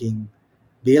making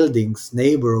buildings,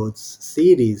 neighborhoods,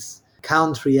 cities,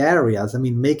 country areas, I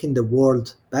mean, making the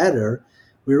world better,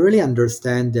 we really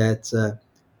understand that,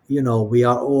 we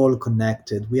are all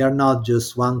connected. We are not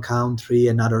just one country,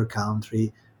 another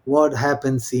country. What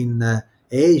happens in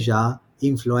Asia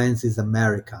influences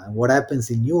America, and what happens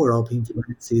in Europe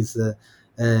influences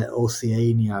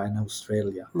Oceania and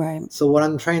Australia. Right. So what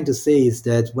I'm trying to say is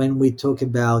that when we talk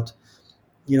about,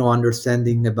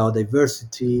 understanding about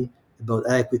diversity, about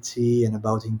equity, and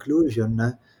about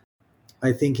inclusion,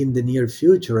 I think in the near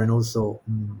future, and also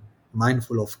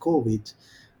mindful of COVID,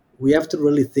 we have to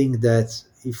really think that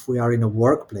if we are in a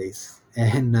workplace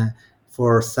and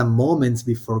for some moments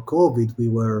before COVID, we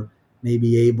were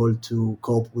maybe able to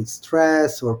cope with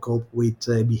stress or cope with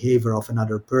behavior of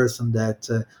another person that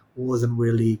wasn't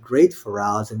really great for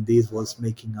us, and this was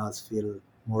making us feel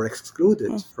more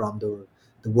excluded from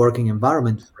the working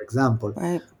environment, for example.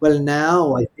 Right. Well,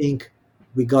 now I think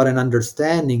we got an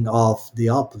understanding of the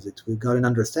opposite. We got an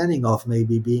understanding of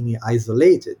maybe being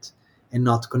isolated and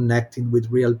not connecting with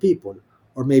real people,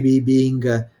 or maybe being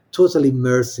totally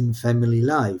immersed in family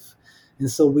life.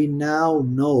 And so we now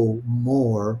know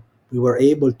more. We were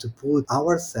able to put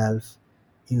ourselves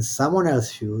in someone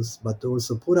else's shoes, but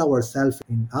also put ourselves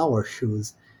in our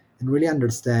shoes and really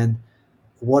understand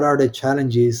what are the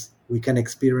challenges we can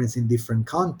experience in different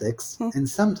contexts. And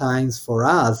sometimes for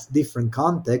us, different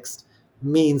context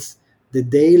means the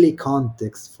daily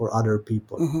context for other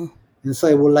people. And so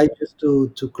I would like just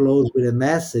to close with a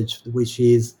message, which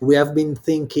is we have been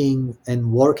thinking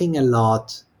and working a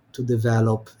lot to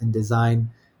develop and design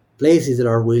places that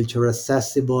are wheelchair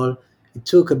accessible. It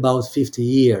took about 50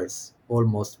 years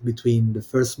almost between the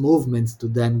first movements to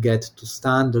then get to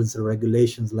standards and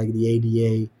regulations like the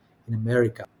ADA in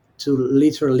America, to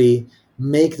literally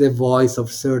make the voice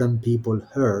of certain people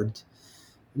heard.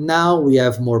 Now we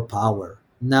have more power.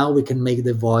 Now we can make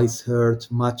the voice heard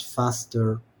much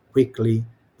faster, quickly,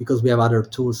 because we have other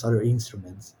tools, other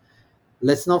instruments.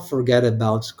 Let's not forget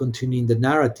about continuing the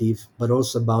narrative, but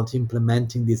also about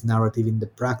implementing this narrative in the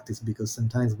practice, because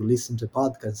sometimes we listen to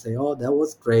podcasts and say, oh, that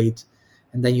was great,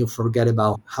 and then you forget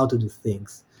about how to do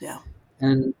things. Yeah.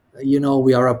 And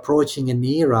we are approaching an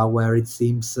era where it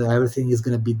seems everything is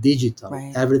going to be digital,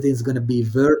 Right. Everything is going to be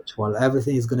virtual,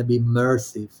 everything is going to be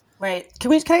immersive. Right.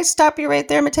 Can I stop you right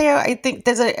there, Matteo? I think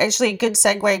there's actually a good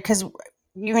segue, because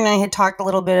you and I had talked a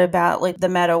little bit about like the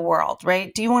meta world,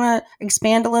 right? Do you want to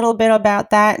expand a little bit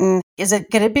about that? And is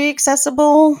it going to be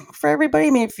accessible for everybody?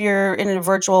 I mean, if you're in a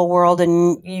virtual world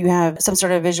and you have some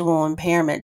sort of visual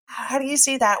impairment, how do you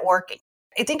see that working?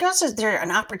 I think also there's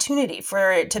an opportunity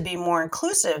for it to be more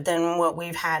inclusive than what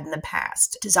we've had in the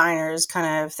past. Designers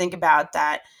kind of think about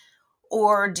that.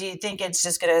 Or do you think it's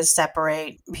just going to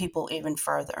separate people even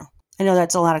further? I know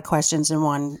that's a lot of questions in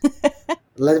one.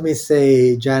 Let me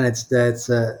say, Janet,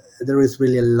 that there is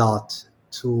really a lot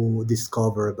to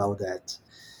discover about that.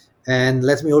 And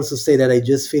let me also say that I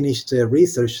just finished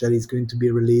research that is going to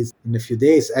be released in a few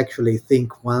days. Actually, I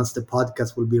think once the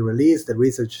podcast will be released, the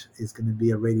research is going to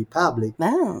be already public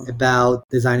about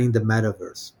designing the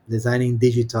metaverse, designing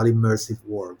digital immersive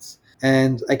worlds.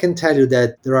 And I can tell you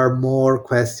that there are more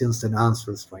questions than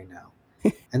answers right now.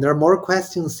 And there are more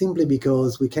questions simply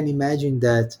because we can imagine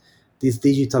that this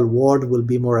digital world will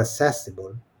be more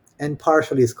accessible. And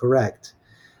partially is correct.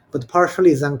 But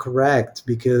partially is incorrect,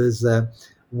 because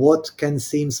what can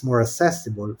seem more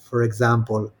accessible, for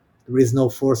example, There is no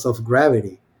force of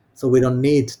gravity. So we don't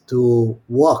need to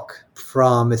walk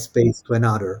from a space to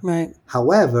another. Right.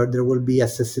 However, there will be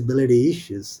accessibility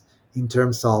issues in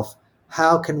terms of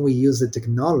how can we use the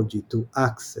technology to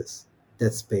access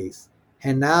that space,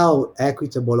 and now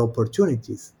equitable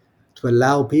opportunities to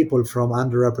allow people from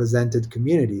underrepresented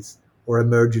communities or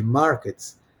emerging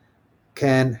markets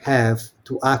can have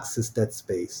to access that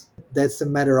space. That's a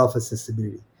matter of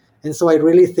accessibility. And so I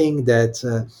really think that,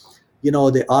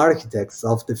 the architects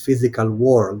of the physical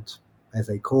world, as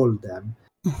I call them,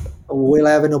 will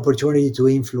have an opportunity to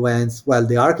influence, well,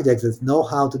 the architects that know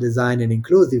how to design an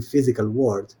inclusive physical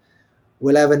world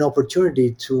will have an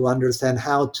opportunity to understand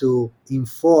how to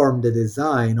inform the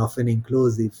design of an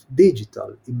inclusive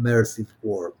digital immersive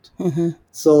world. Mm-hmm.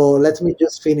 So let me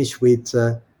just finish with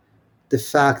the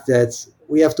fact that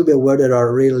we have to be aware there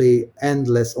are really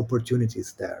endless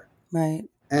opportunities there. Right.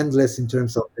 Endless in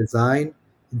terms of design,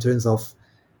 in terms of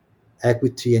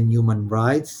equity and human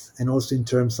rights, and also in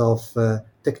terms of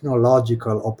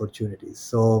technological opportunities.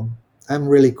 So I'm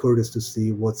really curious to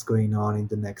see what's going on in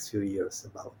the next few years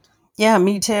about. Yeah,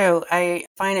 me too. I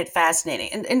find it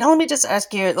fascinating. And let me just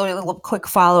ask you a little quick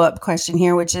follow-up question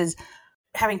here, which is,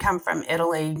 having come from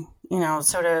Italy,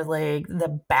 sort of like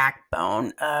the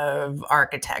backbone of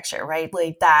architecture, right?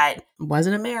 Like that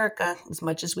wasn't America as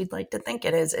much as we'd like to think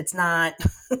it is. It's not.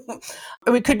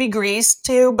 It could be Greece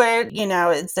too, but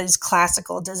it's these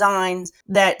classical designs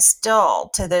that still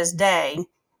to this day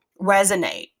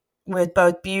resonate with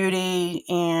both beauty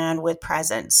and with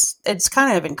presence. It's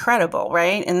kind of incredible,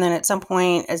 right? And then at some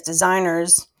point as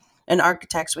designers and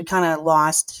architects, we kind of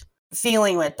lost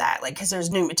feeling with that, like, because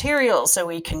there's new materials, so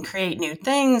we can create new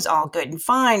things, all good and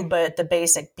fine, but the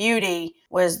basic beauty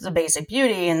was the basic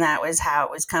beauty, and that was how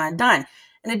it was kind of done.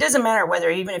 And it doesn't matter whether,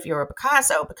 even if you were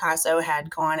Picasso had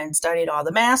gone and studied all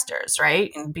the masters,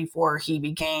 right? And before he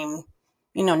became,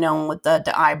 known with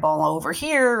the eyeball over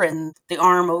here and the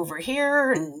arm over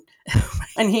here, and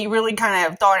and he really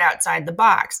kind of thought outside the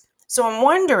box. So I'm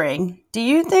wondering, do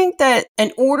you think that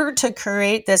in order to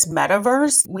create this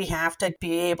metaverse, we have to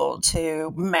be able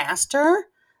to master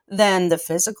then the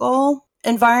physical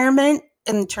environment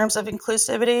in terms of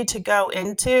inclusivity to go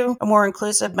into a more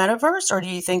inclusive metaverse? Or do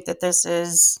you think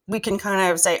that we can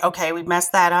kind of say, okay, we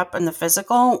messed that up in the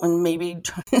physical and maybe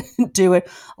try to do it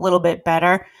a little bit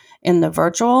better in the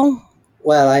virtual?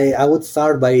 Well, I would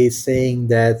start by saying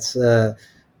that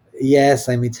yes,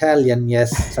 I'm Italian.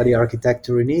 Yes, study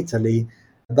architecture in Italy,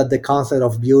 but the concept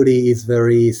of beauty is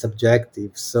very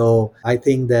subjective. So I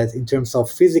think that in terms of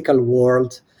physical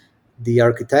world, the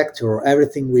architecture,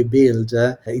 everything we build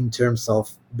in terms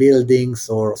of buildings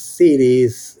or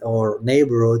cities or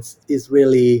neighborhoods is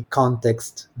really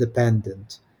context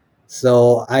dependent.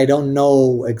 So I don't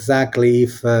know exactly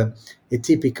if a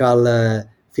typical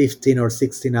 15 or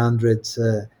 1600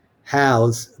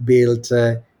 house built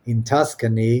in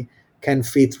Tuscany can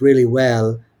fit really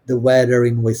well the weather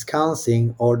in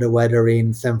Wisconsin or the weather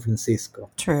in San Francisco.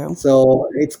 True. So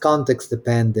it's context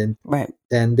dependent. Right.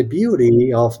 And the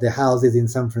beauty of the houses in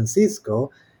San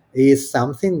Francisco is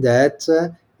something that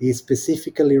is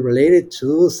specifically related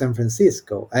to San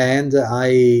Francisco. And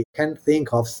I can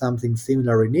think of something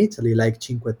similar in Italy, like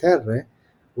Cinque Terre,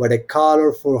 where the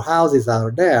colorful houses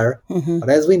are there. Mm-hmm. But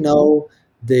as we know,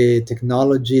 the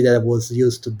technology that was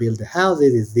used to build the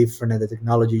houses is different than the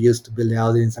technology used to build the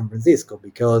houses in San Francisco,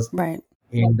 because Right.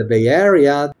 in the Bay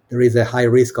Area, there is a high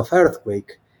risk of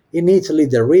earthquake. In Italy,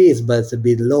 there is, but it's a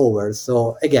bit lower.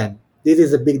 So again, this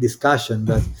is a big discussion.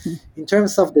 But in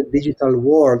terms of the digital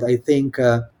world, I think,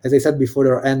 as I said before,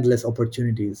 there are endless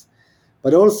opportunities.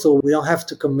 But also, we don't have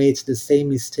to commit the same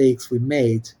mistakes we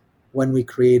made when we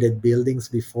created buildings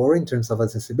before in terms of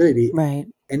accessibility, Right.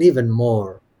 and even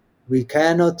more. We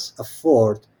cannot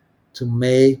afford to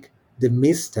make the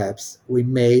missteps we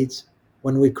made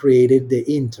when we created the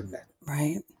internet.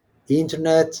 Right.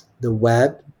 Internet, the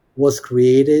web, was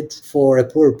created for a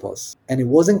purpose, and it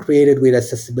wasn't created with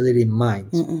accessibility in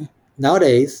mind. Mm-mm.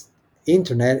 Nowadays,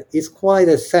 internet is quite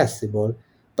accessible,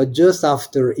 but just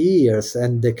after years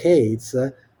and decades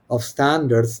of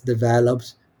standards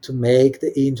developed to make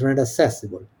the internet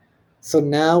accessible. So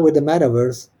now with the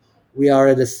metaverse, we are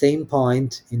at the same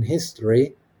point in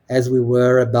history as we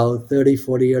were about 30,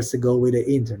 40 years ago with the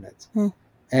internet.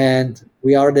 And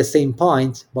we are at the same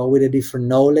point, but with a different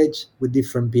knowledge, with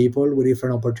different people, with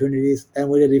different opportunities, and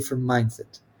with a different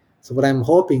mindset. So what I'm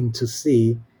hoping to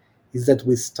see is that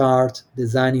we start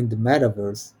designing the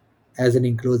metaverse as an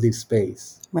inclusive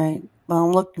space. Right. Well,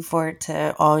 I'm looking forward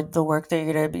to all the work that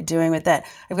you're going to be doing with that.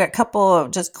 I've got a couple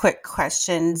of just quick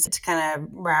questions to kind of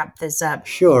wrap this up.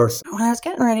 Sure. When I was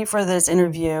getting ready for this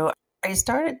interview, I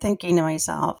started thinking to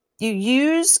myself,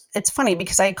 it's funny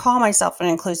because I call myself an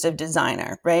inclusive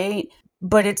designer, right?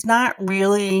 But it's not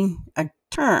really a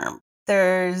term.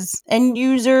 There's end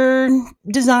user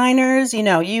designers,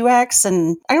 UX,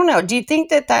 and I don't know. Do you think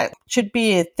that should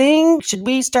be a thing? Should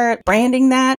we start branding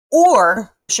that?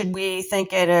 Or should we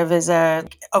think it as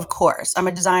of course, I'm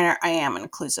a designer, I am an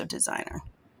inclusive designer?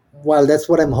 Well, that's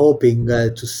what I'm hoping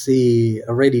to see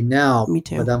already now. Me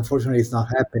too. But unfortunately, it's not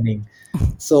happening.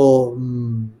 So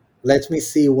let me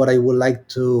see what I would like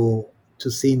to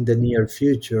see in the near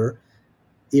future,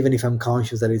 even if I'm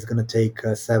conscious that it's going to take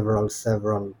several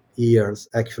years,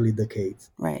 actually decades.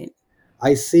 Right.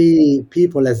 I see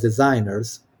people as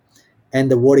designers,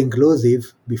 and the word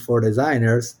inclusive before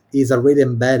designers is already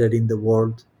embedded in the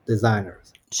word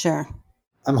designers. Sure.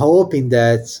 I'm hoping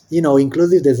that,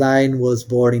 inclusive design was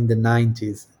born in the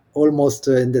 90s, almost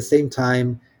in the same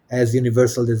time as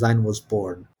universal design was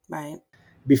born. Right.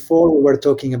 Before we were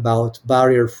talking about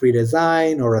barrier-free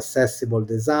design or accessible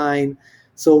design.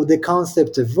 So the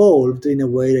concept evolved in a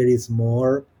way that is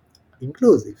more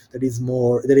inclusive, that is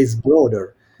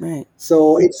broader. Right.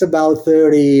 So it's about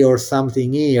 30 or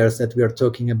something years that we are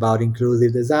talking about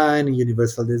inclusive design,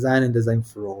 universal design, and design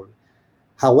for all.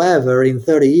 However, in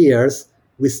 30 years,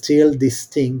 we still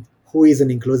distinct who is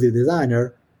an inclusive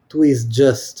designer, who is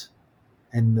just,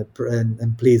 and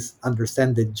please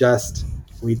understand the just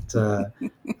with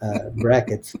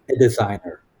brackets, a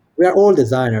designer. We are all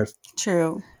designers.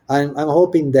 True. I'm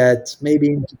hoping that maybe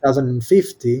in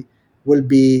 2050 will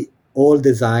be all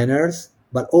designers,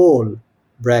 but all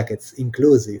brackets,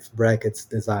 inclusive brackets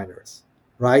designers,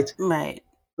 right? Right.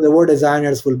 The word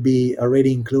designers will be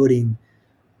already including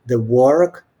the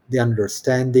work, the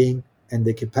understanding, and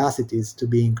the capacities to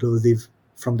be inclusive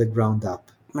from the ground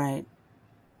up. Right.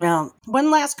 Well, one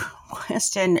last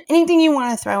question. Anything you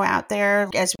want to throw out there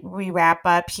as we wrap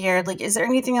up here? Like, is there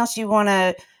anything else you want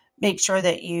to make sure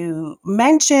that you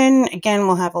mention? Again,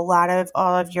 we'll have all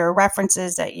of your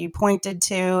references that you pointed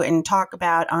to and talk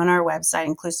about on our website,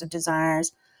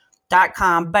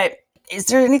 inclusivedesigners.com. But is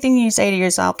there anything you say to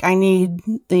yourself, I need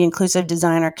the inclusive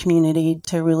designer community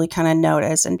to really kind of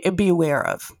notice and be aware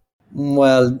of?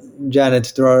 Well,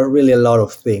 Janet, there are really a lot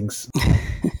of things.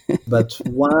 But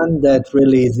one that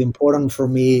really is important for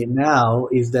me now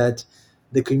is that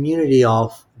the community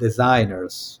of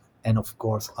designers and, of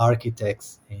course,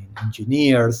 architects and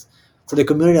engineers, so the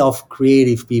community of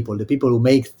creative people, the people who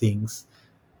make things,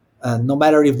 no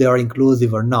matter if they are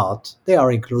inclusive or not, they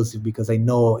are inclusive because I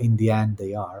know in the end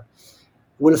they are,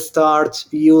 will start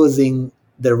using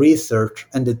the research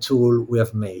and the tool we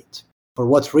have made. For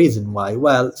what reason? Why?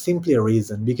 Well, simply a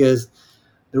reason, because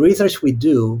the research we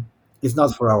do is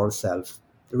not for ourselves.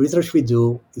 The research we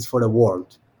do is for the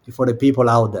world, for the people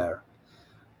out there.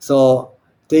 So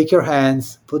take your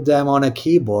hands, put them on a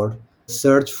keyboard,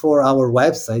 search for our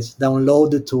website,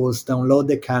 download the tools, download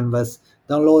the canvas,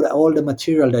 download all the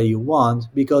material that you want,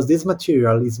 because this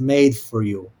material is made for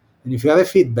you. And if you have a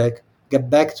feedback, get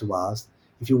back to us.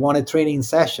 If you want a training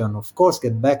session, of course,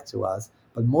 get back to us.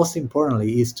 But most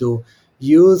importantly is to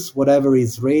use whatever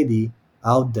is ready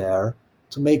out there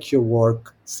to make your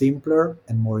work simpler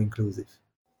and more inclusive.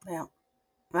 Yeah.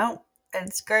 Well,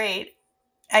 it's great.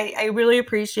 I really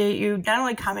appreciate you not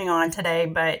only coming on today,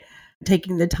 but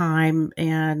taking the time.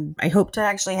 And I hope to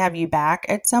actually have you back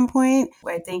at some point.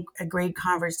 I think a great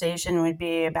conversation would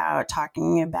be about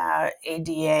talking about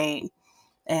ADA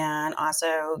and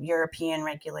also European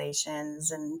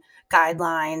regulations and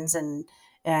guidelines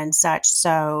and such.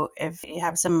 So if you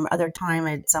have some other time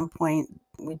at some point,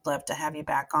 we'd love to have you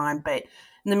back on. But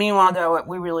in the meanwhile, though,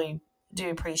 we really do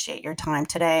appreciate your time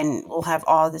today, and we'll have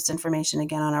all this information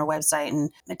again on our website. And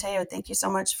Matteo, thank you so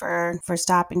much for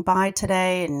stopping by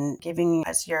today and giving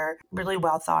us your really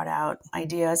well thought out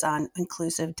ideas on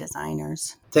inclusive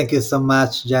designers. Thank you so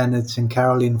much, Janet and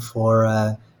Caroline,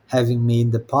 for having me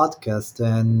in the podcast,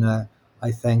 and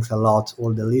I thanks a lot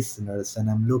all the listeners, and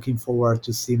I'm looking forward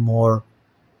to see more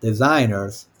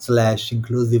designers /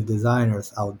 inclusive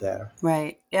designers out there.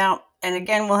 Right. Yeah. And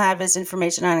again, we'll have this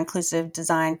information on Inclusive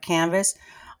Design Canvas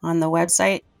on the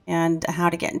website and how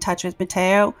to get in touch with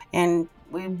Matteo. And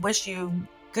we wish you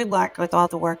good luck with all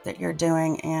the work that you're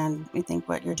doing. And we think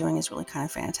what you're doing is really kind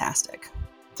of fantastic.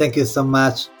 Thank you so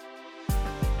much.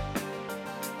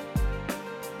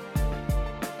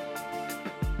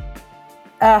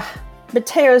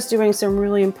 Matteo's doing some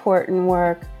really important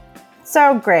work.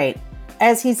 So great.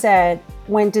 As he said,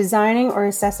 when designing or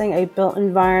assessing a built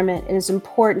environment, it is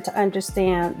important to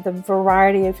understand the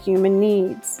variety of human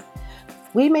needs.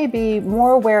 We may be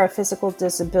more aware of physical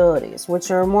disabilities,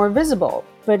 which are more visible,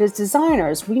 but as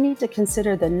designers, we need to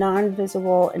consider the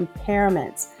non-visible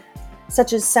impairments,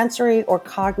 such as sensory or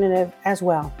cognitive as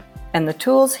well. And the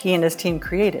tools he and his team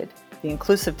created, the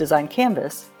Inclusive Design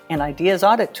Canvas and Ideas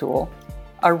Audit Tool,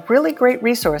 are really great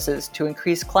resources to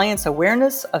increase clients'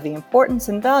 awareness of the importance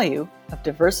and value of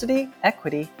diversity,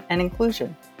 equity, and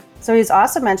inclusion. So he's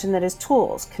also mentioned that his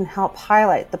tools can help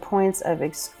highlight the points of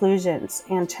exclusions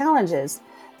and challenges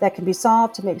that can be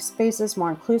solved to make spaces more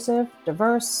inclusive,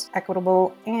 diverse,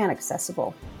 equitable, and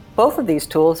accessible. Both of these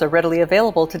tools are readily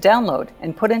available to download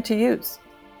and put into use.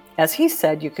 As he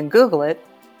said, you can Google it,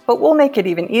 but we'll make it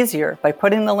even easier by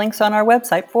putting the links on our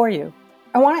website for you.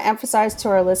 I want to emphasize to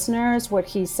our listeners what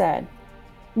he said.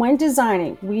 When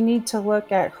designing, we need to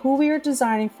look at who we are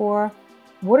designing for,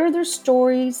 what are their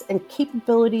stories and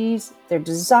capabilities, their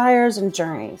desires and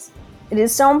journeys. It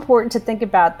is so important to think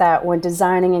about that when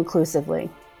designing inclusively.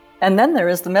 And then there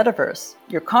is the metaverse.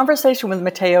 Your conversation with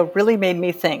Matteo really made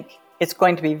me think. It's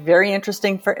going to be very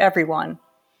interesting for everyone,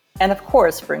 and of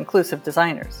course for inclusive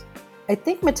designers. I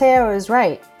think Matteo is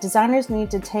right. Designers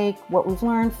need to take what we've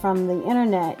learned from the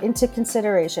internet into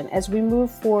consideration as we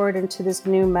move forward into this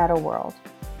new meta world.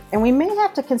 And we may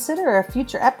have to consider a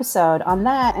future episode on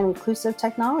that and inclusive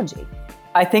technology.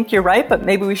 I think you're right, but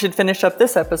maybe we should finish up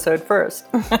this episode first.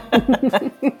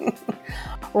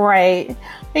 Right,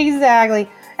 exactly.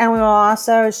 And we will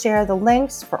also share the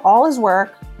links for all his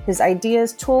work, his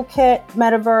ideas toolkit,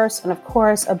 metaverse, and of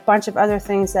course, a bunch of other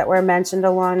things that were mentioned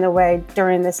along the way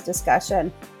during this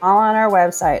discussion, all on our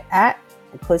website at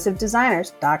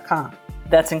inclusivedesigners.com.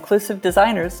 That's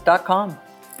inclusivedesigners.com.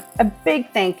 A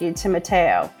big thank you to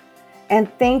Matteo.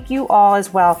 And thank you all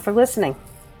as well for listening.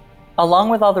 Along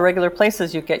with all the regular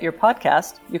places you get your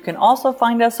podcast, you can also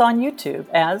find us on YouTube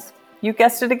as, you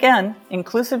guessed it again,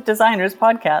 Inclusive Designers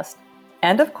Podcast.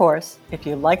 And of course, if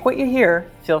you like what you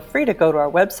hear, feel free to go to our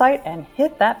website and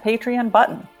hit that Patreon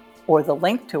button or the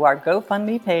link to our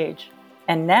GoFundMe page.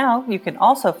 And now you can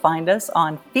also find us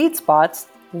on FeedSpot's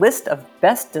list of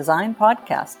best design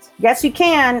podcasts. Yes, you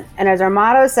can. And as our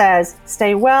motto says,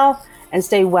 stay well and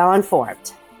stay well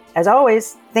informed. As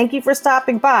always, thank you for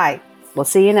stopping by. We'll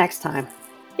see you next time.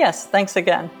 Yes, thanks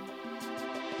again.